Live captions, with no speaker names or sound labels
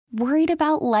Worried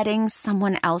about letting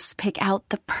someone else pick out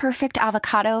the perfect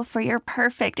avocado for your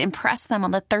perfect impress them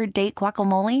on the third date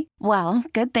guacamole? Well,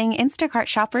 good thing Instacart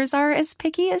shoppers are as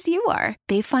picky as you are.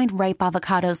 They find ripe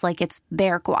avocados like it's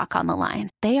their guac on the line.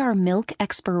 They are milk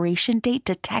expiration date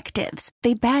detectives.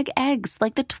 They bag eggs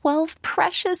like the 12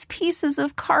 precious pieces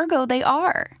of cargo they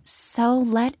are. So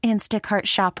let Instacart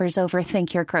shoppers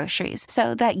overthink your groceries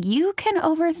so that you can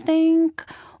overthink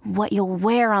what you'll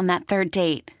wear on that third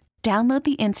date. Download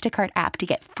the Instacart app to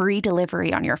get free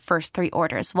delivery on your first 3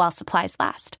 orders while supplies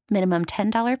last. Minimum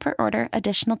 $10 per order.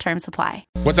 Additional terms apply.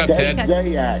 What's up, Ted?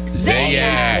 Zayac.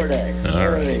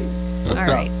 Zayac. All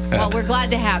right. Well, we're glad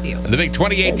to have you. The big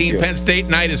 2018 Penn State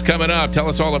night is coming up. Tell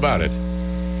us all about it.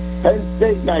 Penn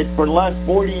State night. For the last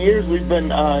 40 years, we've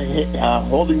been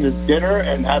holding this dinner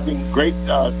and having great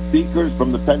speakers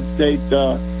from the Penn State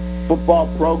football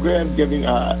program,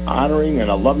 honoring an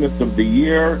alumnus of the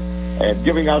year, and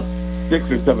giving out 6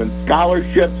 or 7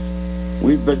 scholarships.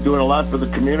 We've been doing a lot for the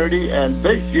community, and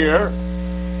this year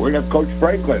we're going to have Coach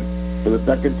Franklin for the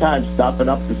second time stopping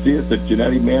up to see us at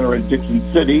Genetti Manor in Dickson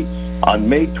City on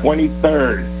May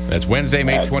 23rd. That's Wednesday,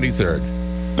 May 23rd.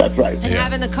 That's right. And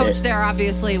having the coach there,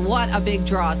 obviously, what a big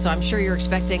draw. So I'm sure you're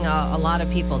expecting a lot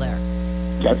of people there.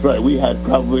 That's right. We had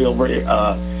probably over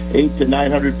 800 to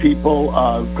 900 people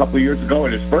a couple of years ago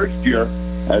in his first year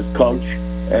as coach.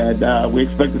 And we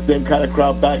expect the same kind of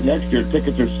crowd back next year.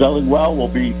 Tickets are selling well. We'll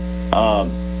be,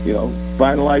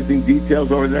 finalizing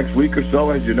details over the next week or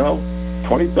so. As you know,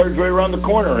 23rd is right around the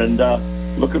corner, and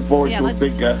looking forward to a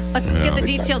big. Let's get the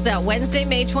details out. Wednesday,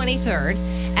 May 23rd,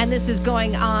 and this is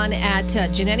going on at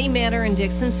Genetti Manor in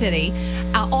Dickson City.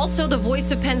 Also, the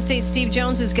voice of Penn State, Steve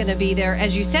Jones, is going to be there.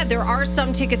 As you said, there are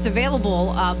some tickets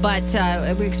available, but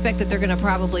we expect that they're going to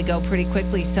probably go pretty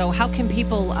quickly. So, how can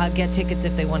people get tickets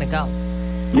if they want to go?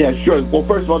 Yeah, sure. Well,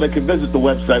 first of all, they can visit the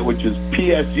website, which is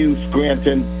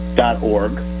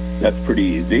psuscranton.org. That's pretty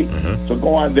easy. Mm-hmm. So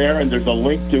go on there, and there's a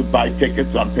link to buy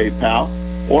tickets on PayPal,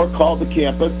 or call the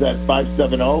campus at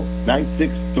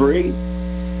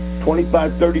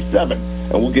 570-963-2537,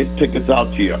 and we'll get tickets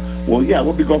out to you. Well, yeah,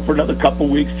 we'll be going for another couple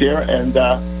weeks here, and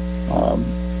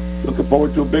looking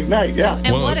forward to a big night, yeah.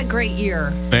 And what a great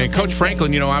year. And Coach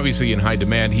Franklin, obviously in high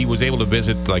demand. He was able to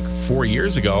visit like 4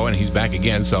 years ago, and he's back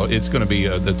again. So it's going to be,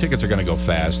 the tickets are going to go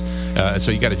fast. So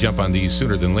you got to jump on these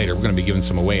sooner than later. We're going to be giving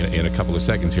some away in a couple of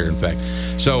seconds here, in fact.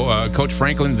 So Coach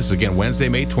Franklin, this is again Wednesday,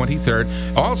 May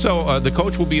 23rd. Also, the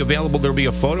coach will be available. There'll be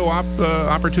a photo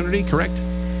opportunity, correct?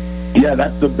 Yeah,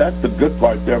 that's the good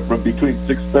part there. From between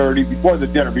 6:30, before the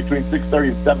dinner, between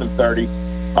 6:30 and 7:30.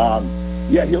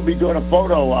 Yeah, he'll be doing a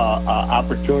photo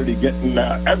opportunity, getting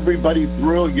everybody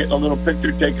through, getting a little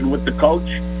picture taken with the coach,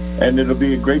 and it'll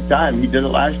be a great time. He did it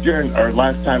last year, or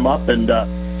last time up, and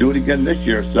do it again this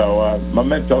year. So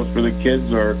mementos for the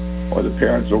kids or the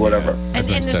parents or whatever.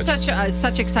 Yeah. And there's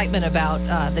such excitement about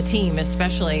the team,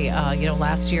 especially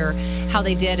last year how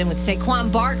they did, and with Saquon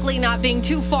Barkley not being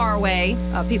too far away,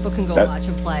 people can go watch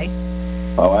him play.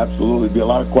 Oh, absolutely. Be a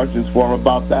lot of questions for him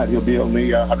about that. He'll be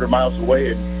only 100 miles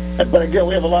away. But again,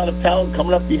 we have a lot of talent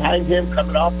coming up behind him,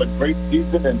 coming off a great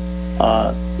season, and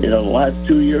the last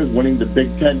 2 years, winning the Big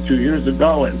Ten 2 years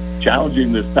ago, and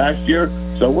challenging this past year.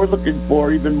 So we're looking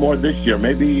for even more this year.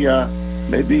 Maybe the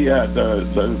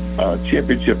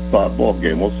championship bowl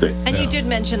game. We'll see. And you did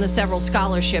mention the several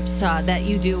scholarships that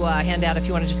you do hand out. If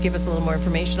you want to just give us a little more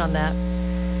information on that.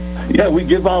 Yeah, we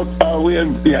give out we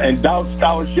have endowed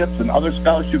scholarships and other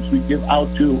scholarships we give out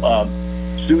to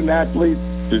student athletes,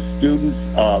 to students,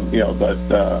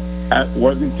 at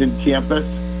Worthington campus,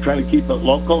 trying to keep it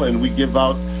local, and we give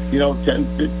out,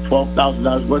 $10,000,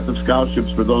 $12,000 worth of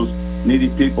scholarships for those needy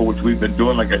people, which we've been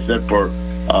doing, like I said, for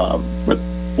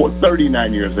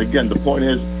 39 years. Again, the point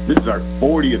is, this is our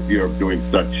 40th year of doing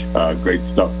such great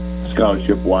stuff,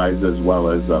 scholarship-wise, as well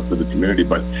as for the community.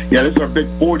 But yeah, this is our big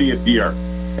 40th year,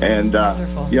 and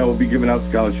we'll be giving out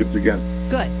scholarships again.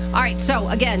 Good. All right. So,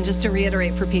 again, just to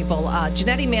reiterate for people,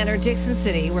 Genetti Manor, Dickson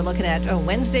City, we're looking at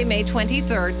Wednesday, May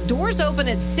 23rd. Doors open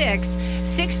at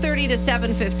 6:30 to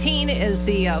 7:15 is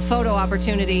the photo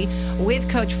opportunity with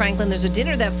Coach Franklin. There's a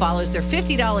dinner that follows. They're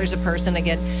 $50 a person.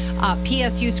 Again,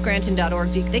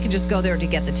 psuscranton.org. They can just go there to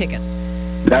get the tickets.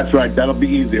 That's right. That'll be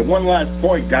easy. And one last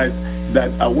point, guys,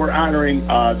 that we're honoring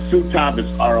Sue Thomas,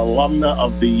 our alumna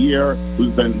of the year,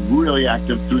 who's been really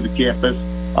active through the campus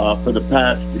for the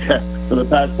past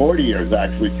 40 years,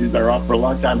 actually. She's been around for a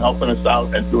long time, helping us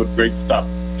out and doing great stuff.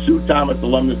 Sue Thomas,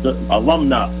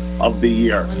 alumna of the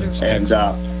year. Wonderful. And,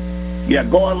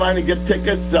 go online and get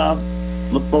tickets.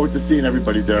 look forward to seeing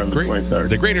everybody there on the 23rd.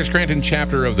 The Greater Scranton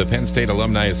Chapter of the Penn State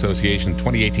Alumni Association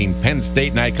 2018 Penn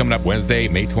State Night coming up Wednesday,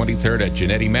 May 23rd at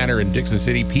Genetti Manor in Dickson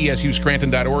City.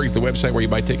 PSUScranton.org is the website where you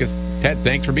buy tickets. Ted,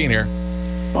 thanks for being here.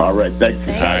 All right, thanks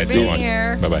for being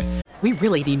here. Bye-bye. We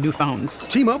really need new phones.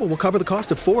 T-Mobile will cover the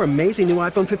cost of 4 amazing new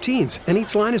iPhone 15s, and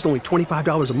each line is only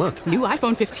 $25 a month. New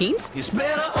iPhone 15s? It's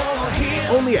better over here.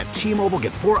 Only at T-Mobile,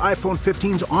 get 4 iPhone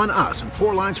 15s on us and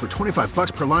 4 lines for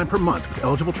 $25 per line per month with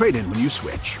eligible trade-in when you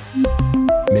switch.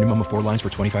 Minimum of 4 lines for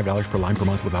 $25 per line per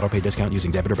month with autopay discount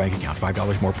using debit or bank account.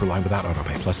 $5 more per line without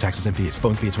autopay, plus taxes and fees.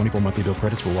 Phone fee at 24 monthly bill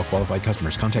credits for well-qualified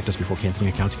customers. Contact us before canceling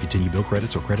account to continue bill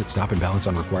credits or credit stop and balance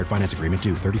on required finance agreement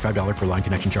due. $35 per line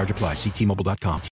connection charge applies. See T-Mobile.com.